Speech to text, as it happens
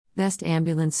Best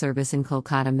ambulance service in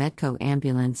Kolkata. Meddco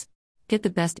Ambulance. Get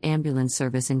the best ambulance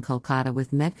service in Kolkata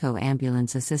with Meddco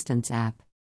Ambulance Assistance App.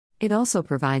 It also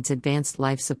provides advanced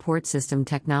life support system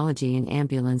technology in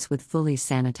ambulance with fully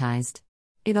sanitized.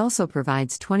 It also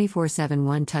provides 24/7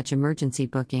 one-touch emergency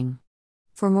booking.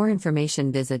 For more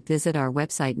information visit our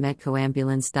website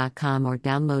meddcoambulance.com or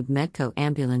download Meddco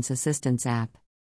Ambulance Assistance App.